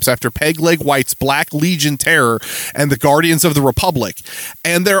death camps after Peg Leg White's Black Legion terror and the Guardians of the Republic,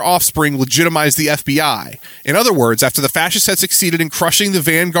 and their offspring legitimized the FBI. In other words, after the fascists had succeeded in crushing the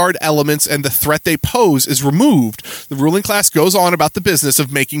vanguard elements and the threat they pose is removed, the ruling class goes on about the business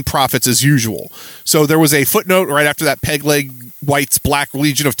of making profits as usual. So there was a footnote right after that Peg Leg White's Black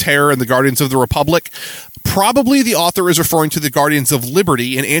Legion of Terror and the Guardians of the Republic. Probably the author is referring to the Guardians of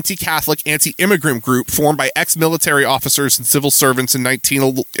Liberty, an anti-Catholic, anti-immigrant group formed by ex-military officers and civil servants in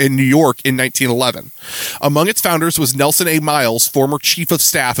New York in 1911. Among its founders was Nelson A. Miles, former Chief of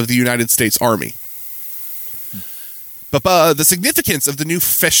Staff of the United States Army. But the significance of the new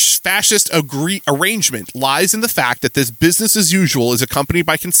fascist arrangement lies in the fact that this business as usual is accompanied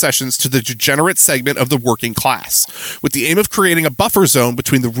by concessions to the degenerate segment of the working class, with the aim of creating a buffer zone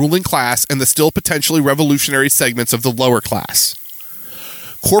between the ruling class and the still potentially revolutionary segments of the lower class.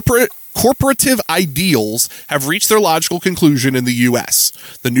 Corporative ideals have reached their logical conclusion in the U.S.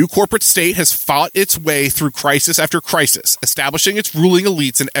 The new corporate state has fought its way through crisis after crisis, establishing its ruling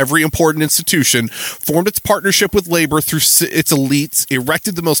elites in every important institution, formed its partnership with labor through its elites,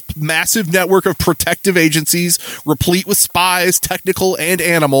 erected the most massive network of protective agencies, replete with spies, technical and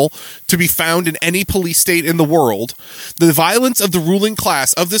animal, to be found in any police state in the world. The violence of the ruling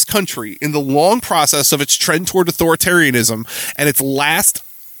class of this country in the long process of its trend toward authoritarianism and its last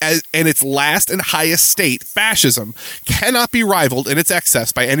and highest state, fascism, cannot be rivaled in its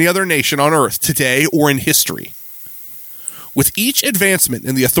excess by any other nation on earth today or in history. With each advancement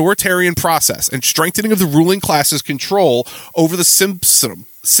in the authoritarian process and strengthening of the ruling class's control over the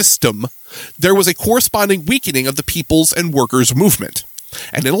system, there was a corresponding weakening of the people's and workers' movement.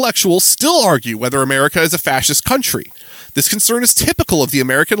 And intellectuals still argue whether America is a fascist country. This concern is typical of the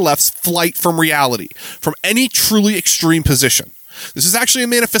American left's flight from reality, from any truly extreme position. This is actually a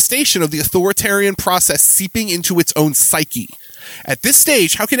manifestation of the authoritarian process seeping into its own psyche. At this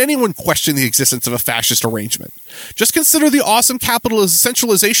stage, how can anyone question the existence of a fascist arrangement? Just consider the awesome capitalist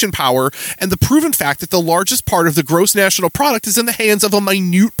centralization power and the proven fact that the largest part of the gross national product is in the hands of a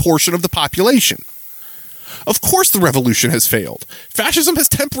minute portion of the population. Of course the revolution has failed. Fascism has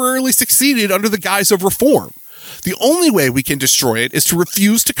temporarily succeeded under the guise of reform. The only way we can destroy it is to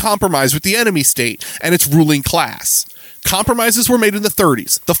refuse to compromise with the enemy state and its ruling class. Compromises were made in the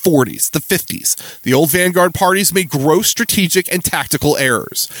 30s, the 40s, the 50s. The old vanguard parties made gross strategic and tactical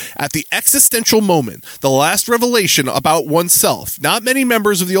errors. At the existential moment, the last revelation about oneself, not many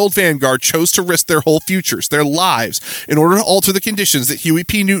members of the old vanguard chose to risk their whole futures, their lives, in order to alter the conditions that Huey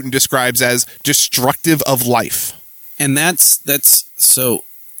P. Newton describes as destructive of life. And that's so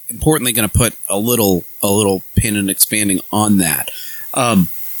importantly going to put a little pin in expanding on that.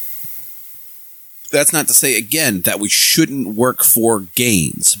 That's not to say, again, that we shouldn't work for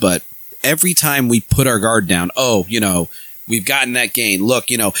gains, but every time we put our guard down, we've gotten that gain. Look,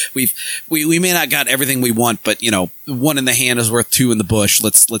 we may not got everything we want, but one in the hand is worth two in the bush.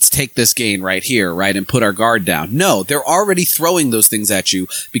 Let's take this gain right here, right, and put our guard down. No, they're already throwing those things at you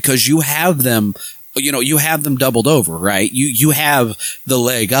because you have them. You have them doubled over, right? You have the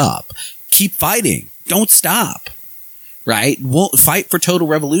leg up. Keep fighting. Don't stop. Right? Won't fight for total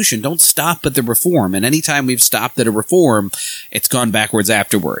revolution. Don't stop at the reform. And anytime we've stopped at a reform, it's gone backwards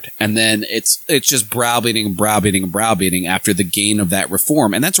afterward. And then it's just browbeating after the gain of that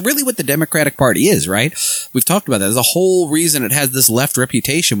reform. And that's really what the Democratic Party is, right? We've talked about that. There's a whole reason it has this left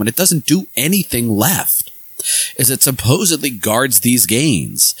reputation when it doesn't do anything left. Is it supposedly guards these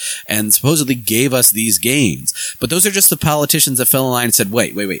gains and supposedly gave us these gains. But those are just the politicians that fell in line and said,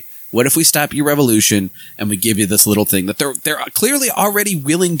 wait. What if we stop your revolution and we give you this little thing that they're clearly already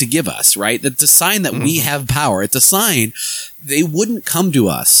willing to give us, right? That's a sign that we have power. It's a sign they wouldn't come to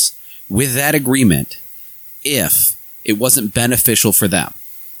us with that agreement if it wasn't beneficial for them.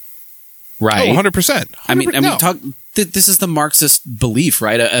 Right? Oh, 100%. I mean, this is the Marxist belief,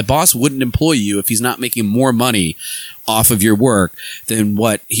 right? A boss wouldn't employ you if he's not making more money off of your work than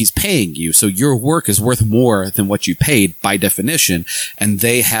what he's paying you. So your work is worth more than what you paid by definition, and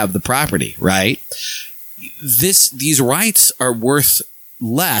they have the property, right? These rights are worth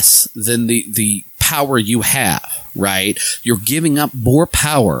less than the power you have, right? You're giving up more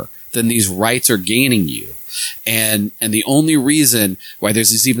power than these rights are gaining you. And the only reason why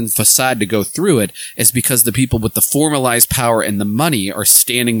there's this even facade to go through it is because the people with the formalized power and the money are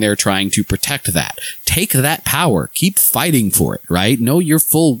standing there trying to protect that. Take that power. Keep fighting for it, right? Know your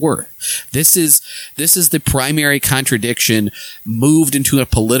full worth. This is the primary contradiction moved into a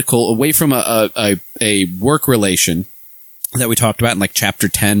political, away from a work relation that we talked about in like chapter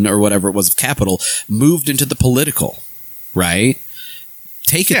 10 or whatever it was of Capital, moved into the political, right?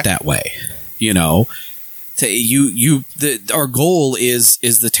 Take it that way, Our goal is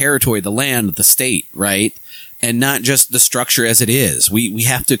the territory, the land, the state, right? And not just the structure as it is. We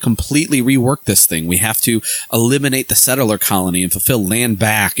have to completely rework this thing. We have to eliminate the settler colony and fulfill land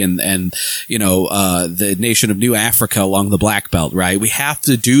back and the nation of New Africa along the Black Belt, right? We have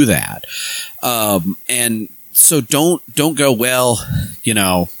to do that. And so don't go,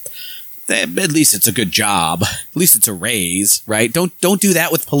 at least it's a good job. At least it's a raise, right? Don't do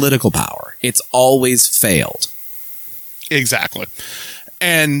that with political power. It's always failed. Exactly.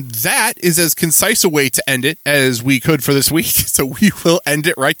 And that is as concise a way to end it as we could for this week. So we will end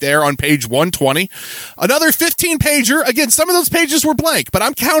it right there on page 120. Another 15 pager. Again, some of those pages were blank, but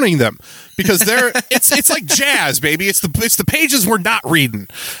I'm counting them because it's like jazz, baby. It's the pages we're not reading.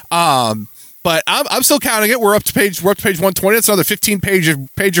 But I'm still counting it. We're up to page 120. It's another 15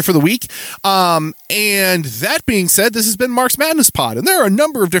 pager for the week. And that being said, this has been Mark's Madness Pod, and there are a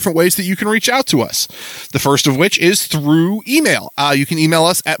number of different ways that you can reach out to us. The first of which is through email. You can email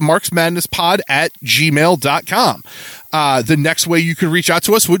us at marksmadnesspod@gmail.com. The next way you can reach out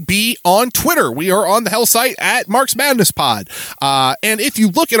to us would be on Twitter. We are on the hell site at Mark's Madness Pod. And if you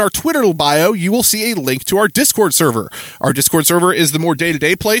look at our Twitter bio, you will see a link to our Discord server. Our Discord server is the more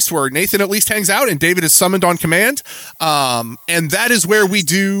day-to-day place where Nathan at least hangs out and David is summoned on command. And that is where we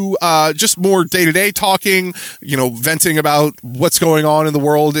do just more day-to-day talking, venting about what's going on in the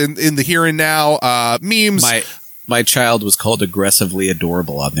world in the here and now, memes. My child was called aggressively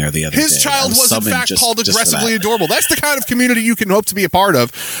adorable on there the other day. His child was in fact called aggressively adorable. That's the kind of community you can hope to be a part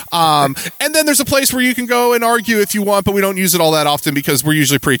of. And then there's a place where you can go and argue if you want, but we don't use it all that often because we're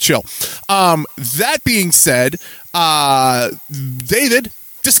usually pretty chill. That being said, David,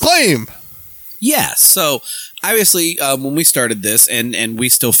 disclaim. Yeah, so obviously when we started this, and we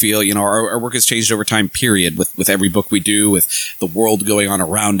still feel, our work has changed over time, period, with every book we do, with the world going on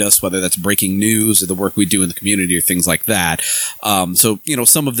around us, whether that's breaking news or the work we do in the community or things like that. So,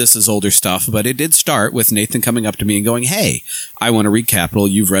 some of this is older stuff, but it did start with Nathan coming up to me and going, hey, I want to read Capital.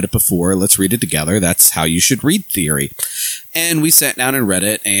 You've read it before. Let's read it together. That's how you should read theory. And we sat down and read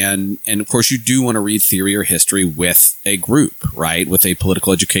it, and of course you do want to read theory or history with a group, right? With a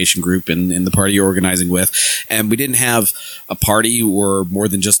political education group in the party you're organizing with. And we didn't have a party or more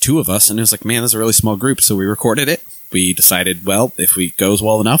than just two of us, and it was like, man, this is a really small group, so we recorded it. We decided, well, if it goes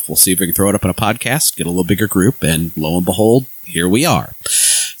well enough, we'll see if we can throw it up in a podcast, get a little bigger group, and lo and behold, here we are.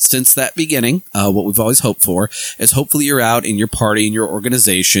 Since that beginning, what we've always hoped for is hopefully you're out in your party, in your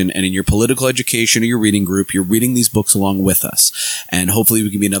organization, and in your political education or your reading group, you're reading these books along with us. And hopefully we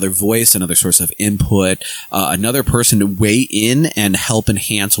can be another voice, another source of input, another person to weigh in and help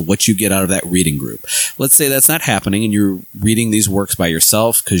enhance what you get out of that reading group. Let's say that's not happening and you're reading these works by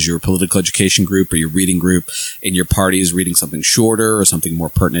yourself because your political education group or your reading group in your party is reading something shorter or something more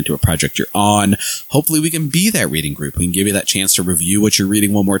pertinent to a project you're on. Hopefully we can be that reading group. We can give you that chance to review what you're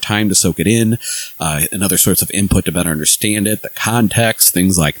reading one more time to soak it in, another source of input to better understand it, the context,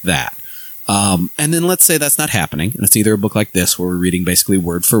 things like that. And then let's say that's not happening, and it's either a book like this where we're reading basically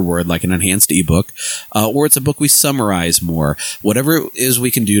word for word like an enhanced ebook, or it's a book we summarize more. Whatever it is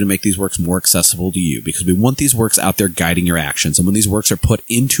we can do to make these works more accessible to you, because we want these works out there guiding your actions. And when these works are put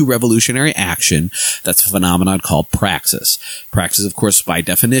into revolutionary action, that's a phenomenon called praxis. Praxis, of course, by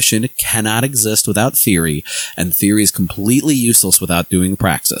definition, cannot exist without theory, and theory is completely useless without doing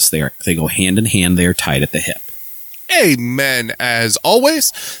praxis. They go hand in hand, they are tied at the hip. Amen, as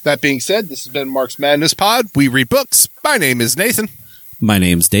always. That being said, this has been Mark's Madness Pod. We read books. My name is Nathan. My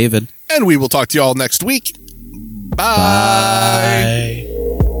name's David. And we will talk to you all next week. Bye. Bye.